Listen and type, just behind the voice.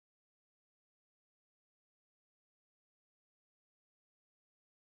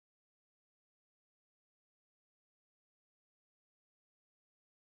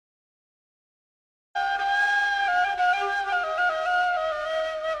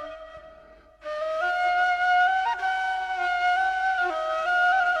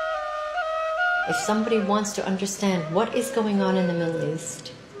If somebody wants to understand what is going on in the Middle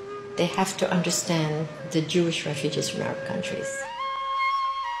East, they have to understand the Jewish refugees from Arab countries.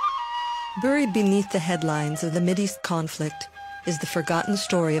 Buried beneath the headlines of the Mideast conflict is the forgotten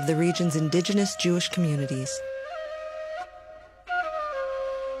story of the region's indigenous Jewish communities.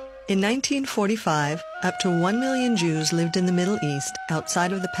 In 1945, up to 1 million Jews lived in the Middle East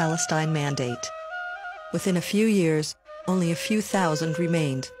outside of the Palestine Mandate. Within a few years, only a few thousand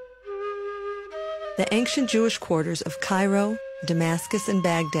remained. The ancient Jewish quarters of Cairo, Damascus, and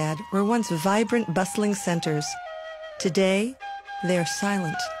Baghdad were once vibrant, bustling centers. Today, they are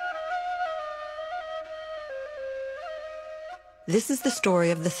silent. This is the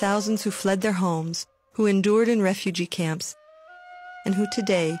story of the thousands who fled their homes, who endured in refugee camps, and who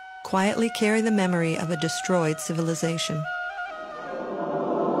today quietly carry the memory of a destroyed civilization.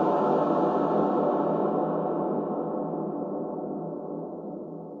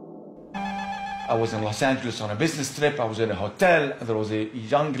 I was in Los Angeles on a business trip. I was in a hotel, and there was a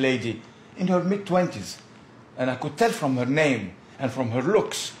young lady in her mid-20s. And I could tell from her name and from her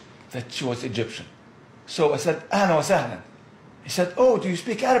looks that she was Egyptian. So I said, "Ahlan wa sahlan." He said, "Oh, do you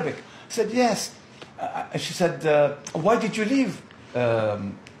speak Arabic?" I said, "Yes." And she said, "Why did you leave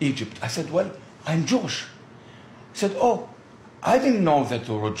Egypt?" I said, "Well, I'm Jewish." He said, "Oh, I didn't know that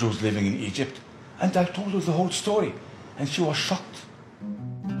there were Jews living in Egypt." And I told her the whole story, and she was shocked.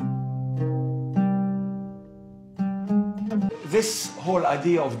 This whole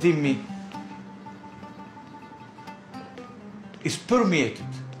idea of dhimmi is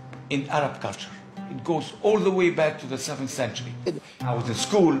permeated in Arab culture. It goes all the way back to the 7th century. I was in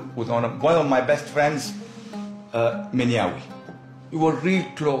school with one of my best friends, Minyawi. We were real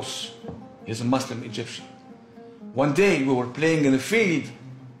close. He's a Muslim Egyptian. One day we were playing in the field,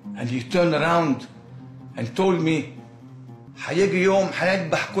 and he turned around and told me, "Hayegi yom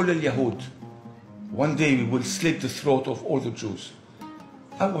hayadbah kull al-Yahud." One day we will slit the throat of all the Jews.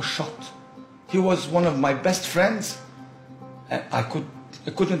 I was shocked. He was one of my best friends, and I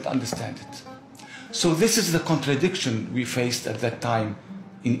couldn't understand it. So this is the contradiction we faced at that time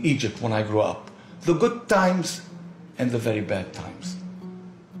in Egypt when I grew up. The good times and the very bad times.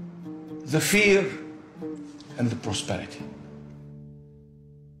 The fear and the prosperity.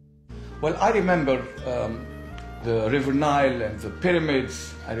 Well, I remember the River Nile and the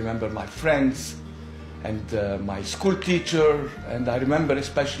pyramids. I remember my friends and my school teacher, and I remember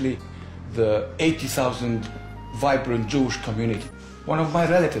especially the 80,000 vibrant Jewish community. One of my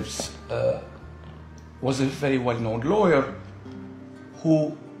relatives was a very well-known lawyer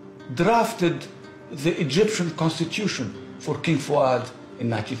who drafted the Egyptian constitution for King Fuad in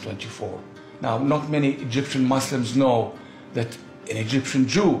 1924. Now, not many Egyptian Muslims know that an Egyptian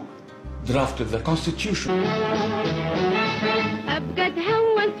Jew drafted the constitution. أبجد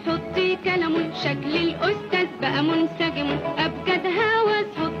هوس حطي كلامه شكل الأستاذ بقى منسجم أبجد هوس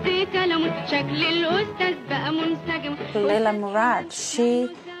حطي كلامه شكل الأستاذ بقى منسجم. Leila Murad, she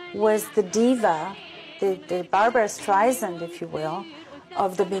was the diva, the Barbara Streisand, if you will,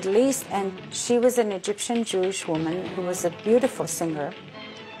 of the Middle East, and she was an Egyptian Jewish woman who was a beautiful singer,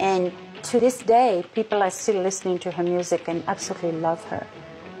 and to this day people are still listening to her music and absolutely love her.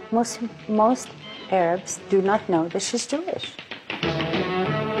 Most Arabs do not know that she's Jewish.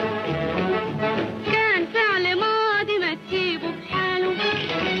 كان فعل ماضي ما تسيبه بحاله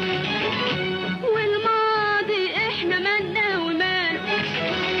والماضي احنا مالنا وماله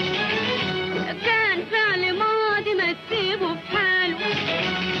كان فعل ماضي ما تسيبه بحاله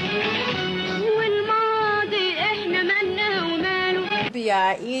والماضي احنا مالنا وماله.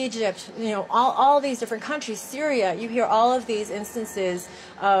 Libya, Egypt, all these different countries, Syria, you hear all of these instances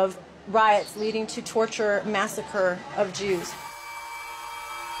of riots leading to torture, massacre of Jews.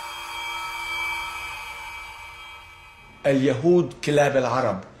 Al-Yahud kilab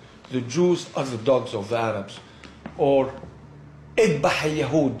al-Arab. The Jews are the dogs of the Arabs. Or idbah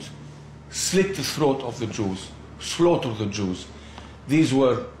al-Yahud. Slit the throat of the Jews. Slaughter the Jews. These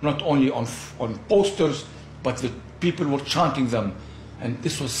were not only on posters, but the people were chanting them. And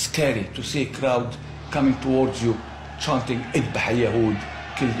this was scary to see a crowd coming towards you chanting idbah al-Yahud,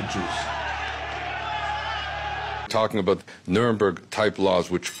 kill the Jews. Talking about Nuremberg-type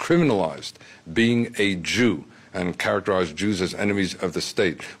laws which criminalized being a Jew and characterized Jews as enemies of the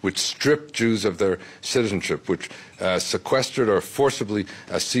state, which stripped Jews of their citizenship, which sequestered or forcibly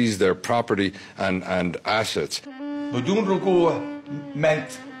seized their property and assets. بدون رجوع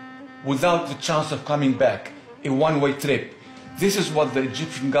meant without the chance of coming back, a one-way trip. This is what the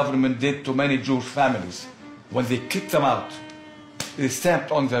Egyptian government did to many Jewish families. When they kicked them out, they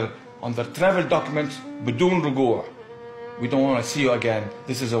stamped on their travel documents, بدون رجوع. We don't want to see you again.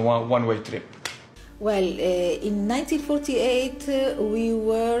 This is a one-way trip. Well, in 1948, we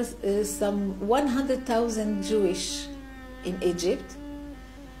were some 100,000 Jewish in Egypt,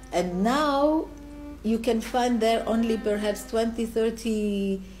 and now you can find there only perhaps 20,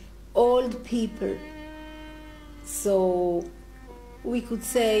 30 old people. So we could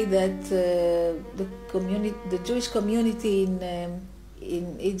say that the Jewish community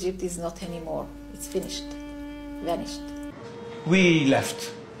in Egypt is not anymore. It's finished, vanished. We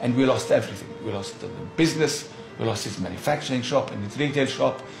left and we lost everything. We lost the business, we lost his manufacturing shop and his retail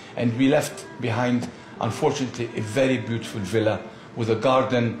shop, and we left behind, unfortunately, a very beautiful villa with a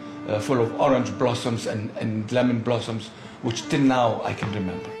garden full of orange blossoms and lemon blossoms, which till now I can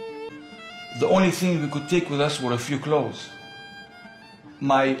remember. The only thing we could take with us were a few clothes.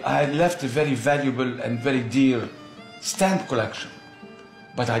 I had left a very valuable and very dear stamp collection,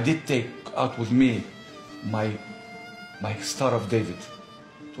 but I did take out with me my Star of David.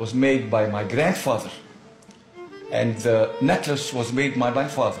 It was made by my grandfather, and the necklace was made by my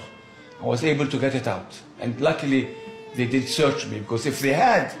father. I was able to get it out, and luckily they didn't search me, because if they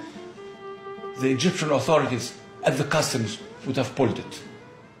had, the Egyptian authorities at the customs would have pulled it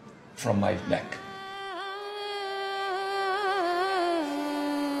from my neck.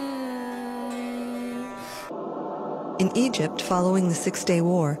 In Egypt, following the Six-Day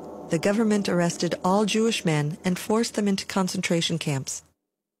War, the government arrested all Jewish men and forced them into concentration camps.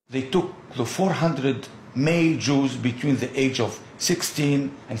 They took the 400 male Jews between the age of 16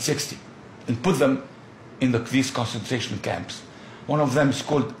 and 60 and put them in these concentration camps. One of them is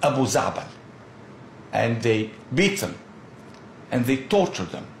called Abu Zabal. And they beat them, and they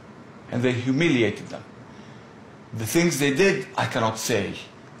tortured them, and they humiliated them. The things they did, I cannot say,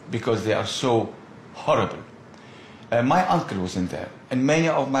 because they are so horrible. My uncle was in there, and many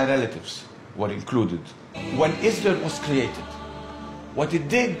of my relatives were included. When Israel was created, what it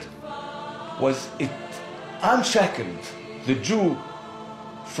did was it unshackled the Jew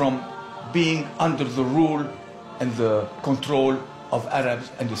from being under the rule and the control of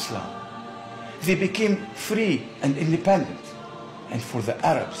Arabs and Islam. They became free and independent. And for the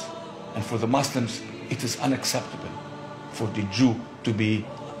Arabs and for the Muslims, it is unacceptable for the Jew to be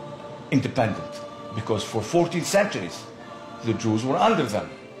independent, because for 14 centuries, the Jews were under them.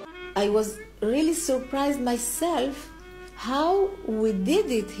 I was really surprised myself how we did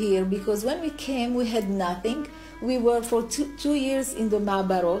it here, because when we came, we had nothing. We were for two years in the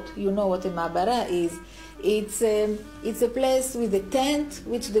Ma'abarot. You know what a Ma'abara is. It's a place with a tent,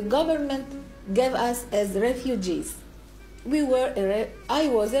 which the government gave us as refugees. I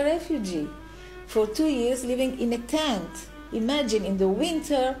was a refugee for 2 years living in a tent. Imagine in the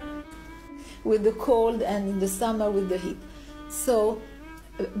winter with the cold and in the summer with the heat. So,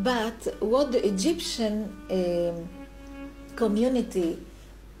 but what the Egyptian community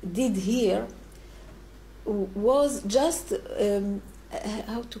did here was just,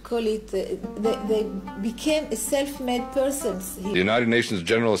 how to call it, they became a self-made persons here. The United Nations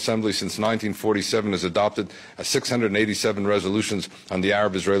General Assembly since 1947 has adopted 687 resolutions on the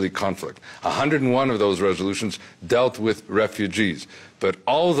Arab-Israeli conflict. 101 of those resolutions dealt with refugees. But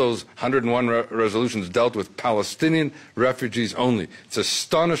all those 101 resolutions dealt with Palestinian refugees only. It's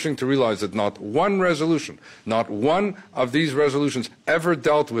astonishing to realize that not one resolution, not one of these resolutions ever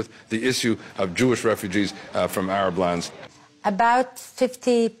dealt with the issue of Jewish refugees from Arab lands. About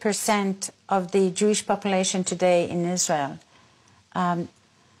 50% of the Jewish population today in Israel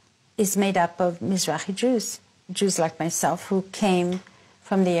is made up of Mizrahi Jews, Jews like myself who came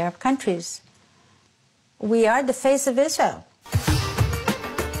from the Arab countries. We are the face of Israel.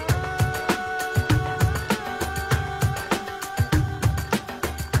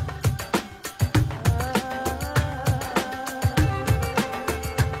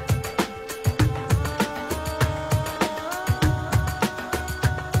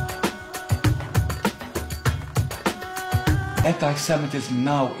 Anti-Semitism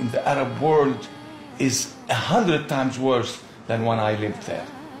now in the Arab world is 100 times worse than when I lived there.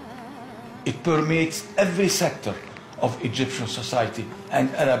 It permeates every sector of Egyptian society and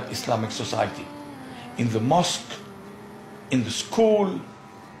Arab Islamic society. In the mosque, in the school,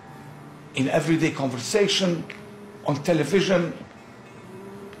 in everyday conversation, on television.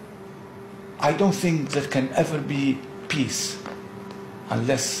 I don't think there can ever be peace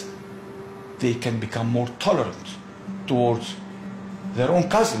unless they can become more tolerant towards their own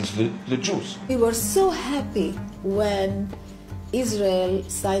cousins, the Jews. We were so happy when Israel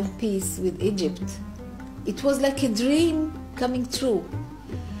signed peace with Egypt. It was like a dream coming true.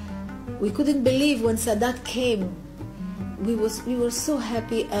 We couldn't believe when Sadat came. We were so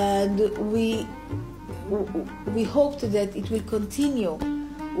happy, and we hoped that it will continue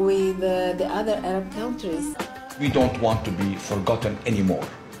with the other Arab countries. We don't want to be forgotten anymore.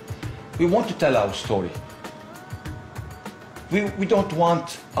 We want to tell our story. We don't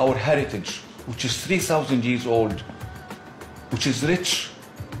want our heritage, which is 3,000 years old, which is rich,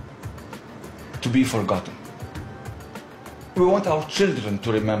 to be forgotten. We want our children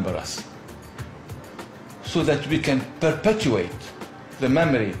to remember us so that we can perpetuate the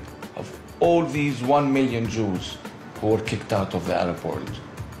memory of all these 1 million Jews who were kicked out of the Arab world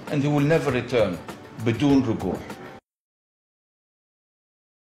and who will never return بدون رجوع.